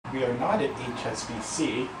we are not at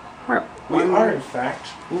HSBC. We are, in fact...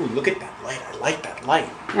 Ooh, look at that light. I like that light.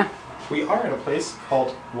 Yeah. We are in a place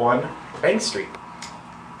called 1 Bank Street.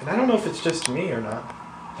 And I don't know if it's just me or not,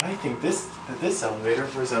 but I think this elevator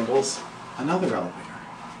resembles another elevator.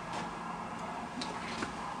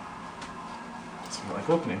 Something like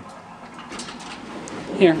opening.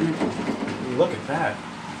 Here. Look at that.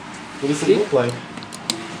 What does it look like?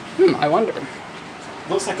 I wonder.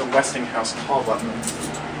 Looks like a Westinghouse call button.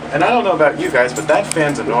 And I don't know about you guys, but that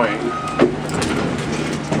fan's annoying.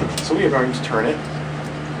 So we are going to turn it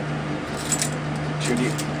to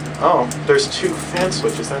the... Oh, there's 2 fan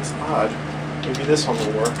switches. That's odd. Maybe this one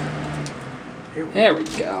will work. There we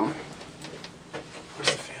go.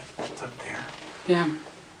 Where's the fan? It's up there. Yeah.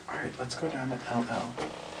 Alright, let's go down to LL.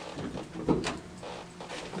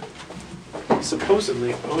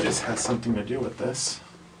 Supposedly, Otis has something to do with this.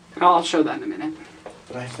 I'll show that in a minute.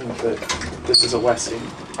 But I think that this is a Westie.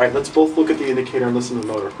 Alright, let's both look at the indicator and listen to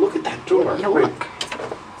the motor. Look at that door. Yeah, look.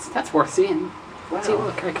 That's worth seeing. Wow. See,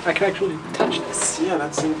 look, I can actually touch this. Yeah,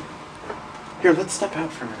 that's it. Here, let's step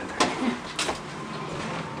out for a minute.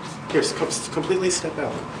 Here, completely step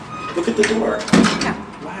out. Look at the door. Yeah.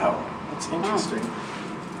 Wow, that's interesting. Wow.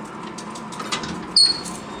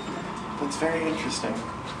 That's very interesting.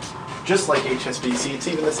 Just like HSBC, it's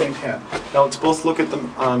even the same fan. Now let's both look at the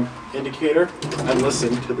indicator and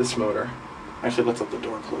listen to this motor. Actually, let's let the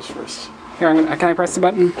door close first. Here, can I press the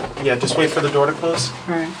button? Yeah, just wait for the door to close.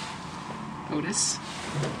 Alright. Otis.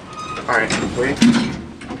 Alright, wait.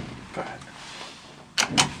 Go ahead.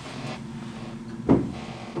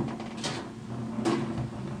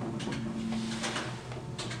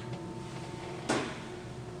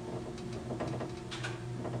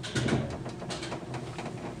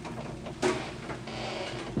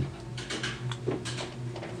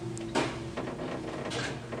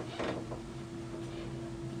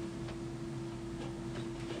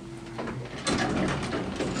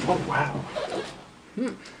 Oh, wow.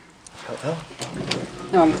 Hello?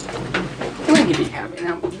 I'm going to give you a caveat.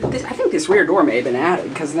 Now, I think this rear door may have been added,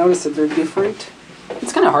 because notice that they're different.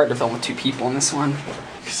 It's kind of hard to film with 2 people in this one.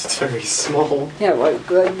 Because it's very small. Yeah, like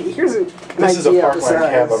here's an This is a idea of the parkland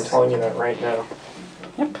cab, I'm size. telling you that right now.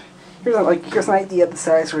 Yep. Here's an idea of the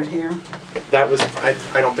size right here. That was,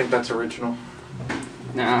 I don't think that's original.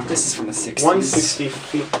 Nah, this is from the 60s. 160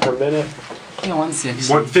 feet per minute. Yeah,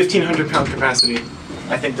 160. 1,500 pound capacity.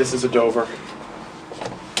 I think this is a Dover.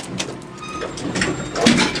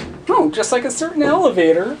 Oh, just like a certain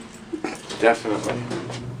elevator. Definitely.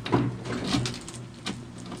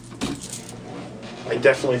 I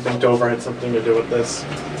definitely think Dover had something to do with this.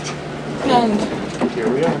 And Here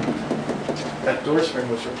we are. That door spring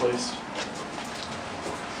was replaced.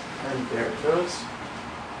 And there it goes.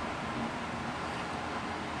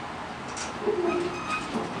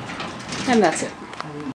 that's it.